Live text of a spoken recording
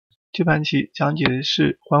这盘棋讲解的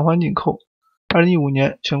是环环紧扣。2015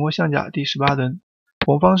年全国象甲第18轮，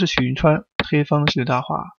红方是许银川，黑方是柳大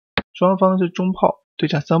华，双方是中炮对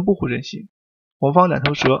战3步虎阵型。红方两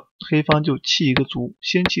头蛇，黑方就弃一个卒，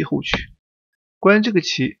先弃后取。关于这个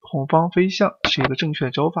棋，红方飞象是一个正确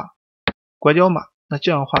的招法，拐角马，那这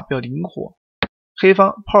样的话比较灵活。黑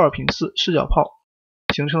方炮2平4视角炮，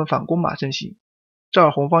形成了反攻马阵型。这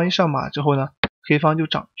儿红方一上马之后呢，黑方就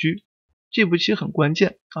长车。这步棋很关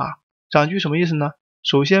键啊，长车什么意思呢？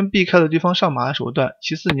首先避开了对方上马的手段，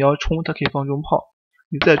其次你要冲他可以放中炮，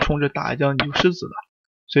你再冲着打一将你就失子了，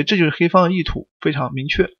所以这就是黑方的意图非常明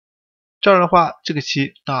确。这儿的话这个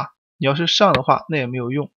棋啊，你要是上的话那也没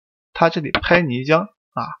有用，他这里拍你一将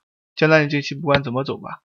啊，将来你这个棋不管怎么走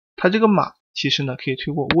吧，他这个马其实呢可以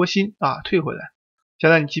推过窝心啊退回来，将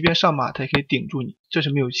来你即便上马他也可以顶住你，这是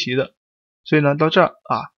没有棋的。所以呢到这儿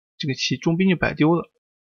啊，这个棋中兵就摆丢了。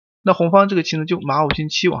那红方这个棋呢就马5进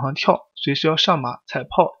7往上跳，随时要上马踩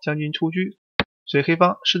炮将军出车，所以黑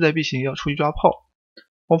方势在必行要出去抓炮。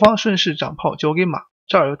红方顺势长炮交给马，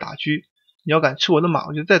这儿有打车，你要敢吃我的马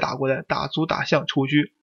我就再打过来，打卒打象出车，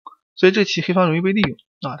所以这棋黑方容易被利用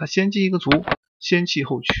啊，他先进一个卒，先弃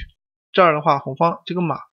后取。这儿的话红方这个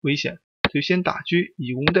马危险，就先打车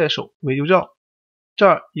以攻代守为就照，这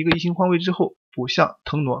儿一个移形换位之后补象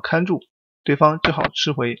腾挪看住，对方只好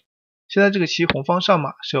吃回。现在这个棋红方上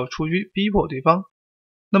马是要出车逼迫对方，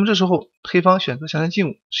那么这时候黑方选择下3进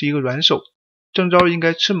5是一个软手，正招应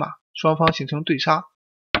该吃马，双方形成对杀，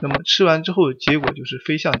那么吃完之后的结果就是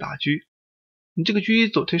飞象打车，你这个车一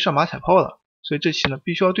走推上马踩炮了，所以这棋呢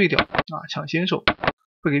必须要对掉啊，抢先手，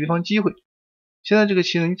会给对方机会。现在这个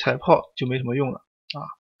棋呢你踩炮就没什么用了啊，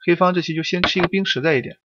黑方这棋就先吃一个兵实在一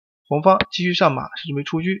点，红方继续上马是准备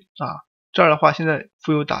出车啊，这儿的话现在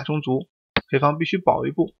负有打中卒，黑方必须保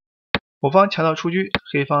一步。红方强调出车，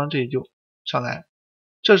黑方这里就上来，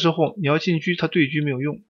这时候你要进车他对车没有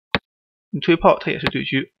用，你推炮他也是对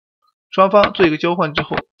车，双方做一个交换之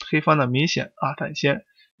后，黑方呢明显啊反先，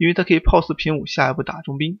因为他可以炮4平5下一步打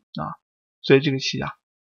中兵啊，所以这个棋啊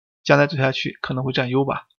将来走下去可能会占优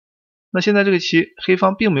吧。那现在这个棋黑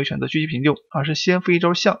方并没有选择车棋平6，而是先飞一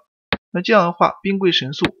招象，那这样的话兵贵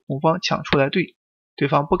神速，红方抢出来对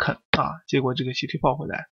方不肯啊，结果这个棋推炮回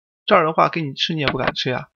来，这儿的话给你吃你也不敢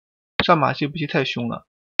吃呀，上马这步棋太凶了，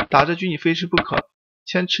打着车你非吃不可，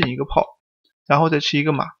先吃你一个炮，然后再吃一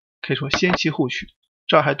个马，可以说先弃后取，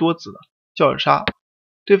这儿还多子了，叫着杀，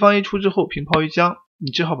对方一出之后平炮一将，你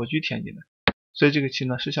只好把车填进来，所以这个棋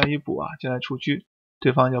呢是象一补啊，将来出车，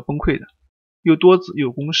对方要崩溃的，又多子又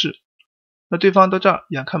有攻势。那对方到这儿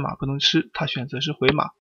眼看马不能吃，他选择是回马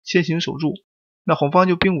先行守住，那红方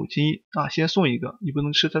就兵5进1啊，先送一个，你不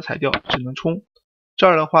能吃他踩掉，只能冲，这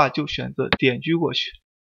儿的话就选择点车过去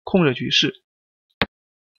控着局势，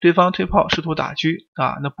对方推炮试图打车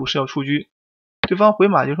啊，那不是要出车，对方回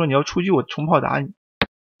马就说你要出车我冲炮打你，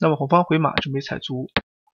那么红方回马准备踩卒，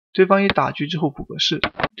对方一打车之后补个士，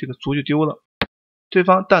这个卒就丢了，对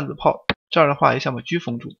方担子炮，这儿的话也想把车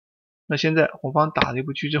封住，那现在红方打了一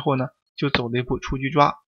步车之后呢，就走了一步出车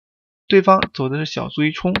抓，对方走的是小卒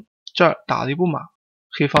一冲，这儿打了一步马，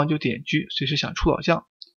黑方就点车随时想出老将，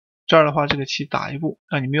这儿的话这个棋打一步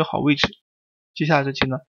让你没有好位置，接下来这棋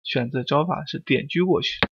呢选择招法是点车过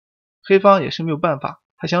去，黑方也是没有办法，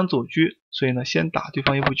他想走车，所以呢先打对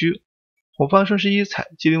方一步车，红方顺势一踩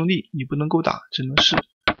借用力，你不能够打，只能士，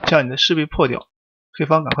这样你的士被破掉，黑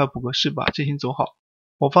方赶快补个士把阵型走好，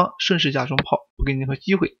红方顺势架中炮，不给你任何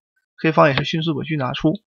机会，黑方也是迅速把车拿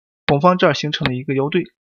出，红方这儿形成了一个腰对，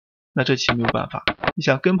那这棋没有办法，你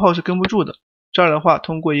想跟炮是跟不住的，这儿的话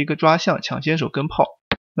通过一个抓象抢先手跟炮，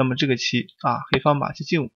那么这个棋啊黑方马7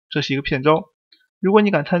进5，这是一个骗招，如果你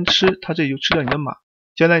敢贪吃，他这里就吃掉你的马，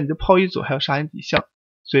将来你的炮一走还要杀你底象，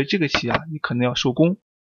所以这个棋啊你可能要受攻，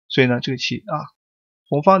所以呢这个棋啊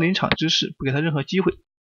红方临场之势不给他任何机会，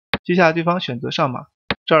接下来对方选择上马，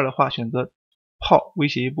这儿的话选择炮威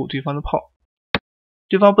胁一步对方的炮，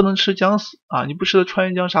对方不能吃将死啊，你不吃的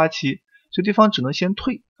穿一将杀棋，所以对方只能先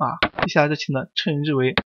退啊，接下来这棋呢趁人之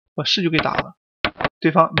危把士就给打了，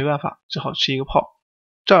对方没办法只好吃一个炮，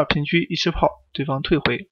这儿平车一吃炮，对方退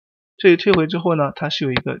回，这里退回之后呢，他是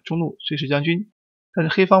有一个中路随时将军，但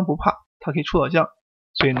是黑方不怕，他可以出老将，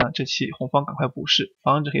所以呢这棋红方赶快补士，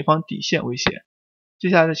防止黑方底线威胁。接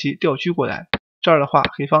下来这棋调车过来，这儿的话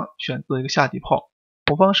黑方选择一个下底炮，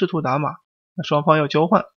红方试图打马，那双方要交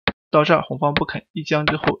换，到这儿红方不肯，一将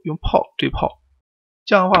之后用炮对炮，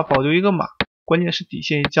这样的话保留一个马，关键是底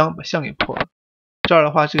线一将把象给破了。这儿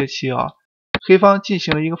的话这个棋啊黑方进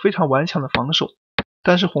行了一个非常顽强的防守，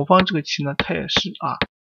但是红方这个棋呢他也是啊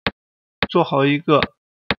做好一个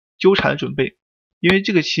纠缠准备，因为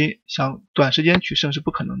这个棋想短时间取胜是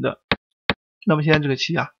不可能的。那么现在这个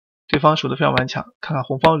棋啊，对方守得非常顽强，看看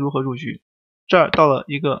红方如何入局。这儿到了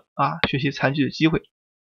一个学习残局的机会，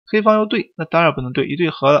黑方要对，那当然不能对，一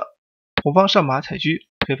对和了，红方上马踩车，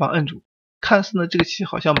黑方摁住，看似呢这个棋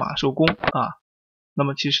好像马受攻那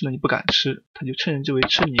么其实呢你不敢吃，他就趁人之危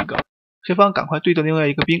吃你一个，黑方赶快对掉另外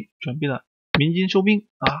一个兵，准备了鸣金收兵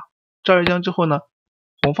这儿一将之后呢，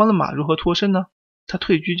红方的马如何脱身呢？他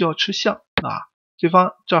退车就要吃象对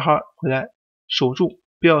方这儿回来守住，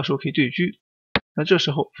必要的时候可以对车，那这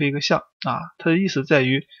时候飞一个象它的意思在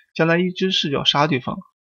于将来一只士要杀对方。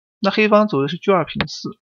那黑方走的是车2平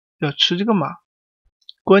4，要吃这个马，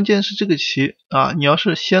关键是这个棋你要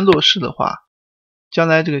是先落士的话，将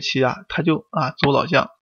来这个棋他就走老将，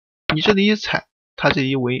你这里一踩，他这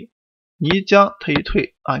一围，你一将他一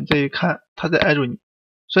退你再一看，他再挨住你，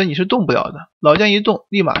所以你是动不了的，老将一动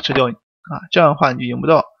立马吃掉你这样的话你就赢不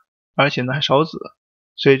到，而且呢还少子，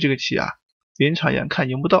所以这个棋临场眼看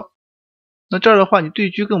赢不到。那这儿的话你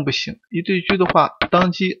对车更不行，一对车的话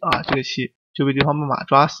当机这个棋就被对方把马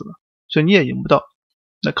抓死了，所以你也赢不到。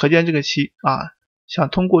那可见这个棋想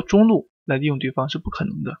通过中路来利用对方是不可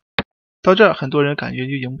能的。到这儿很多人感觉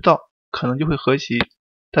就赢不到，可能就会和棋，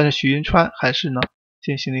但是许银川还是呢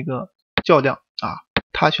进行了一个较量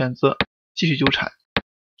他选择继续纠缠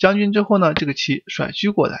将军之后呢，这个棋甩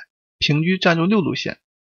车过来，平车站住6路线，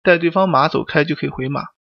待对方马走开就可以回马，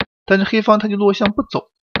但是黑方他就落象不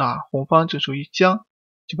走红方这时候一将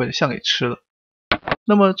就把这象给吃了。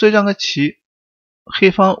那么这样个棋，黑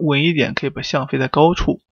方稳一点可以把象飞在高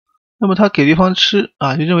处，那么他给对方吃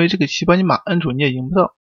就认为这个棋把你马摁住你也赢不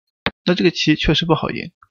到，那这个棋确实不好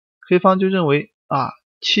赢。黑方就认为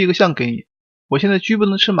弃一个象给你，我现在车不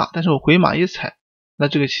能吃马，但是我回马一踩，那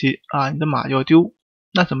这个棋你的马要丢，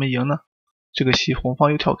那怎么赢呢？这个棋红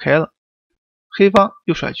方又跳开了，黑方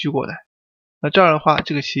又甩车过来，那这样的话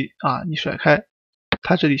这个棋你甩开，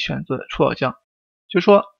他这里选择出老将，就是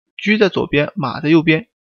说车在左边，马在右边，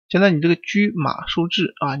现在你这个车马受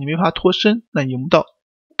制你没法脱身，那你赢不到。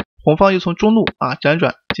红方又从中路辗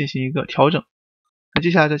转进行一个调整，那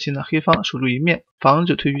接下来这棋呢，黑方守住一面，防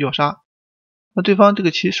止退车叫杀。那对方这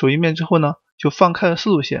个棋守一面之后呢，就放开了4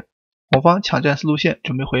路线，红方抢占4路线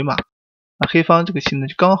准备回马，那黑方这个棋呢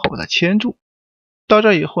就刚好把它牵住。到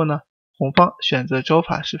这以后呢，红方选择招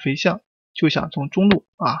法是飞象，就想从中路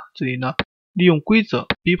这里呢利用规则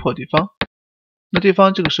逼迫对方。那对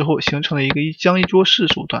方这个时候形成了一个一将一捉士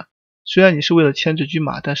手段，虽然你是为了牵制车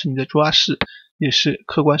马，但是你的抓士也是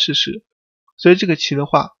客观事实，所以这个棋的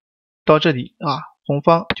话到这里红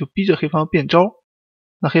方就逼着黑方变招，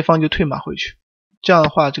那黑方就退马回去，这样的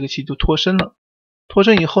话这个棋就脱身了。脱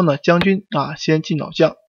身以后呢，将军先进老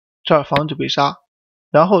将，这儿防止被杀，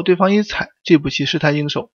然后对方一踩，这步棋是他应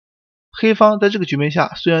手。黑方在这个局面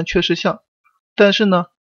下虽然缺失象，但是呢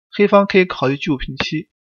黑方可以考虑车5平7，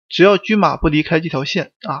只要车马不离开这条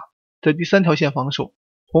线在第3条线防守，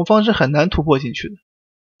红方是很难突破进去的。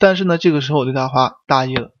但是呢这个时候刘大华大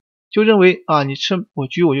意了，就认为你吃我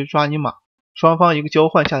车我就抓你马，双方一个交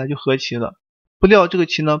换下来就和棋了。不料这个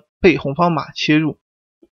棋呢被红方马切入，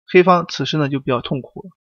黑方此时呢就比较痛苦了。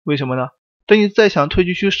为什么呢？等你再想退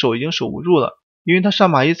车去守已经守不住了，因为他上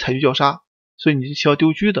马一踩就叫杀，所以你这棋要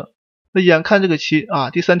丢车的。那眼看这个棋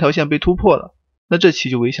第3条线被突破了，那这棋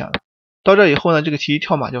就危险了。到这以后呢，这个棋一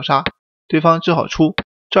跳马叫杀，对方只好出，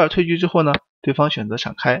这儿退车之后呢，对方选择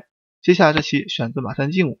闪开，接下来这棋选择马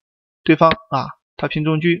3进5，对方他拼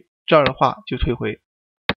中车，这儿的话就退回。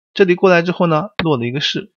这里过来之后呢，落了一个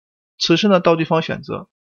士，此时呢到对方选择，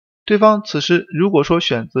对方此时如果说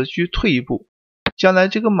选择车退一步，将来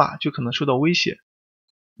这个马就可能受到威胁。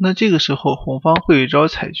那这个时候红方会有一招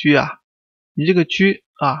踩车你这个车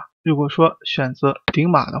如果说选择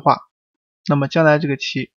顶马的话，那么将来这个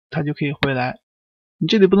棋它就可以回来，你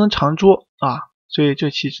这里不能长捉所以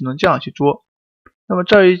这棋只能这样去捉。那么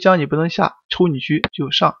这儿一将你不能下，抽你车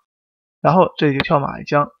就上，然后这里就跳马一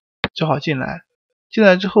将，只好进来。进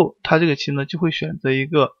来之后他这个棋呢就会选择一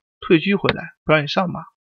个退车回来，不让你上马。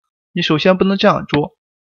你首先不能这样捉，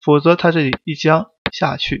否则他这里一将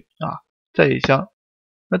下去再一将，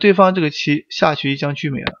那对方这个棋下去一将车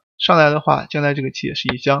没了，上来的话将来这个棋也是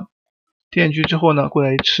一将，垫车之后呢过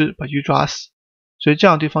来一吃把车抓死，所以这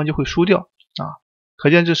样对方就会输掉可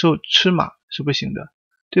见这时候吃马是不行的，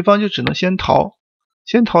对方就只能先逃，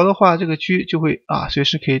先逃的话这个车就会随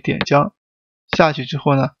时可以点将下去之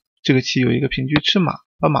后呢，这个棋有一个平车吃马，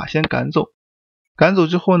把马先赶走，赶走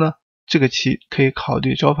之后呢，这个棋可以考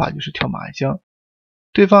虑招法就是跳马一将，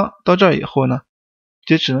对方到这儿以后呢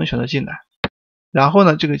也只能选择进来，然后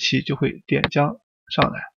呢这个棋就会点将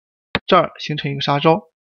上来，这儿形成一个杀招，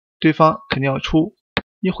对方肯定要出，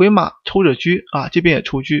你回马抽着车啊，这边也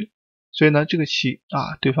抽车，所以呢这个棋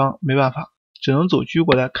啊对方没办法，只能走车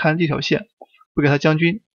过来看这条线，不给他将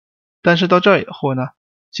军。但是到这儿以后呢，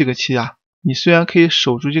这个棋啊，你虽然可以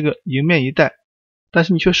守住这个迎面一带，但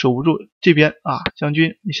是你却守不住这边啊将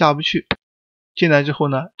军你下不去。进来之后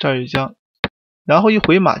呢，这儿一将，然后一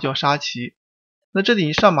回马就要杀棋，那这里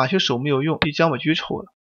你上马去守没有用，一将把车抽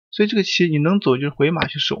了，所以这个棋你能走就是回马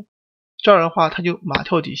去守。这儿的话他就马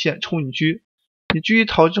跳底线抽你车，你车一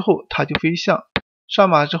逃之后他就飞象，上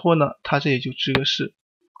马之后呢他这也就吃个士，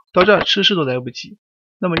到这儿吃士都来不及，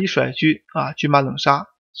那么一甩车啊，车马冷杀，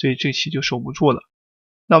所以这个棋就守不住了。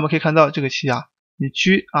那我们可以看到这个棋啊，你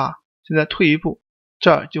车啊现在退一步，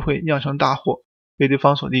这儿就会酿成大祸，被对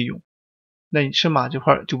方所利用，那你吃马这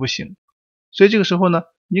块就不行。所以这个时候呢，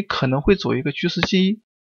你可能会走一个车4进1，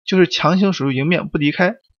就是强行守住迎面不离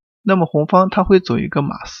开。那么红方他会走一个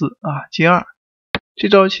马4啊进2，这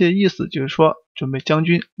招棋的意思就是说准备将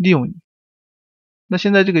军利用你。那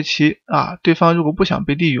现在这个棋啊，对方如果不想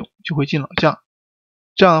被利用，就会进老将，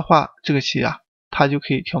这样的话这个棋啊，他就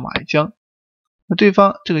可以跳马一将。那对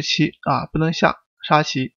方这个棋啊不能下杀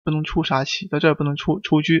棋，不能出杀棋，到这儿不能出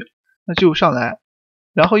抽车，那只有上来，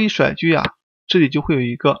然后一甩车啊，这里就会有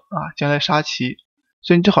一个啊将来杀棋，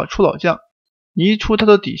所以你只好出老将，你一出他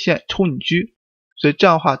的底线抽你车，所以这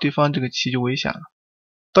样的话对方这个棋就危险了。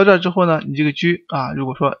到这儿之后呢，你这个车啊如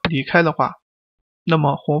果说离开的话，那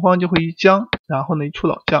么红方就会一将，然后呢一出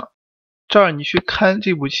老将，这儿你去看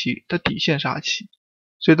这步棋的底线杀棋，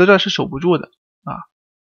所以到这儿是守不住的啊。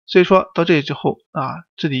所以说到这里之后啊，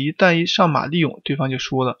这里一旦一上马利用，对方就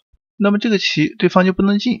输了，那么这个棋对方就不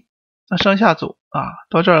能进，那上下走啊，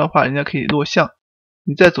到这儿的话人家可以落象，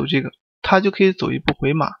你再走这个，他就可以走一步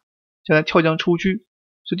回马，将来跳将抽车，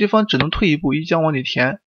所以对方只能退一步一将往里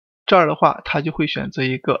填，这儿的话他就会选择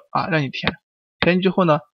一个啊让你填，填进之后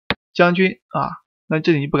呢将军啊，那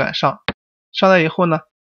这里你不敢上，上来以后呢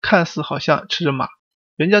看似好像吃着马，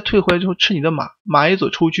人家退回来之后吃你的马，马一走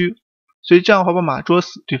抽车，所以这样的话把马捉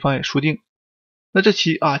死，对方也输定。那这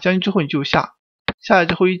棋啊将军之后你就下来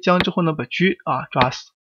之后一将之后呢把车啊抓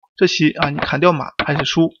死，这棋啊你砍掉马还是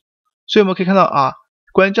输。所以我们可以看到啊，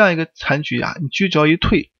关于这样一个残局啊，你车只要一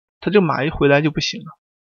退，他这个马一回来就不行了。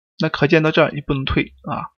那可见到这儿你不能退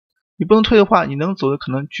啊，你不能退的话，你能走的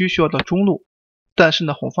可能车需要到中路，但是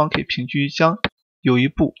呢红方可以平车一将，有一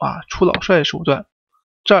步啊出老帅的手段，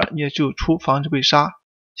这儿你也只有出防止被杀。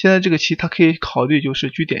现在这个棋它可以考虑就是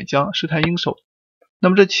车点将试探应手，那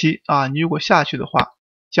么这棋啊你如果下去的话，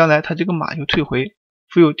将来他这个马就退回，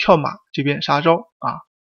附有跳马这边杀招啊，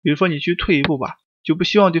比如说你去退一步吧，就不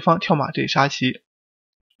希望对方跳马这里杀棋，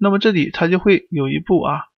那么这里他就会有一步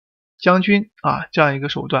啊将军啊这样一个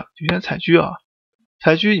手段，就先踩车啊，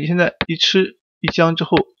踩车你现在一吃一将之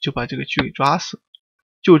后就把这个车给抓死，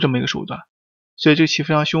就这么一个手段，所以这个棋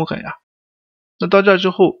非常凶狠呀。那到这儿之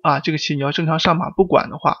后啊，这个棋你要正常上马不管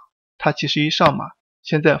的话，它其实一上马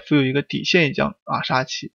现在附有一个底线一将啊杀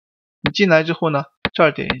棋，你进来之后呢，这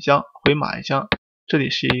儿点一将回马一将，这里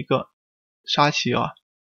是一个杀棋啊，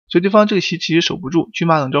所以对方这个棋其实守不住，车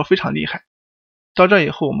马冷招非常厉害。到这儿以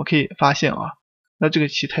后我们可以发现啊，那这个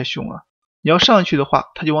棋太凶了，你要上去的话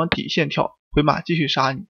他就往底线跳，回马继续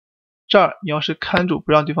杀你，这儿你要是看住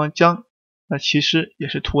不让对方将，那其实也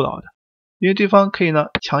是徒劳的，因为对方可以呢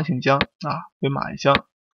强行将啊回马一将，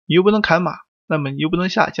你又不能砍马，那么你又不能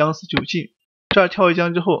下将死就进，这儿跳一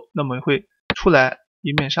将之后，那么会出来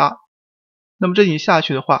一面杀，那么这里下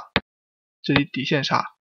去的话，这里底线杀，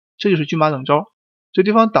这就是车马冷招，所以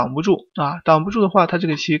对方挡不住啊，挡不住的话他这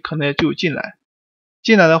个棋可能也只有进来，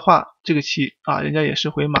进来的话这个棋啊人家也是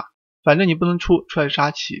回马，反正你不能出来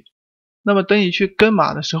杀棋，那么等你去跟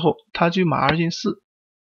马的时候，他就马2进4，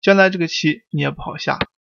将来这个棋你也不好下，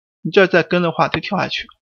你这儿再跟的话就跳下去了，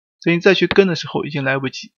所以你再去跟的时候已经来不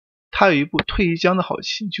及，他有一步退一将的好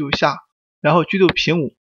棋就下，然后车6平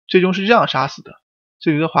5，最终是这样杀死的。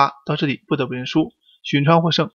所以刘德华到这里不得不认输，许银川获胜。